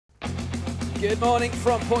Good morning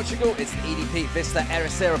from Portugal. It's the EDP Vissla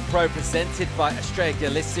Ericeira Pro presented by Estrella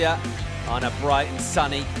Galicia on a bright and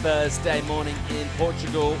sunny Thursday morning in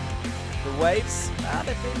Portugal. The waves,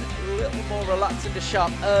 they've been a little more reluctant to show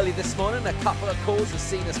up early this morning. A couple of calls have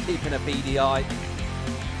seen us keeping a beady eye.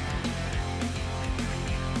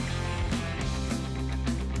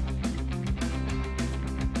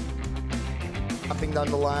 Upping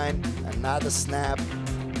down the line, another snap.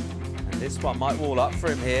 This one might wall up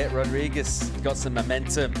for him here. Rodriguez got some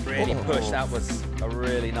momentum, really pushed. That was a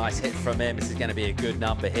really nice hit from him. This is going to be a good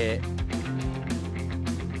number here.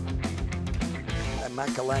 And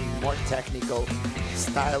Macalan, more technical,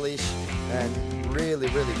 stylish, and really,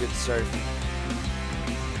 really good serve.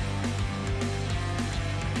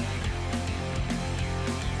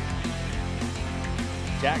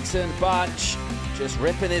 Jackson Bunch just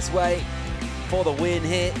ripping his way for the win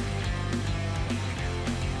here.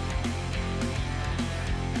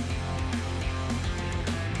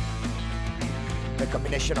 A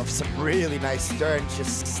combination of some really nice turns,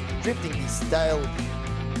 just drifting his style.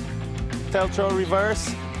 Tail throw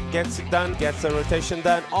reverse, gets it done, gets the rotation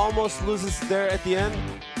done, almost loses there at the end.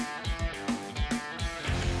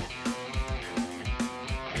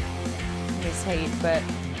 This heat, but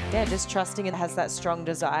yeah, just trusting it, has that strong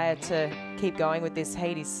desire to keep going with this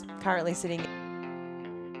heat. He's currently sitting.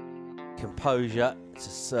 Composure to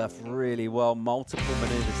surf really well, multiple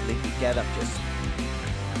maneuvers linked together. Just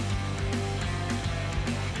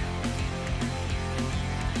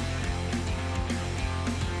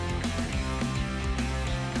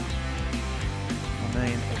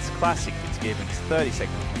it's classic Fitzgibbons, 30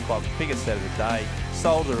 seconds on the clock, biggest set of the day,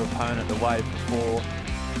 sold her opponent the wave before.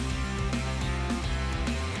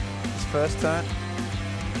 His first turn,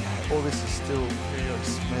 all this is still really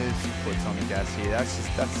smooth puts on the gas here.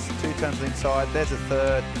 That's two turns inside, there's a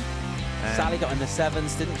third. Sally got in the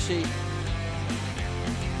sevens, didn't she?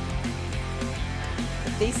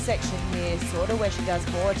 This section here, sort of where she does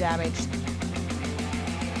more damage.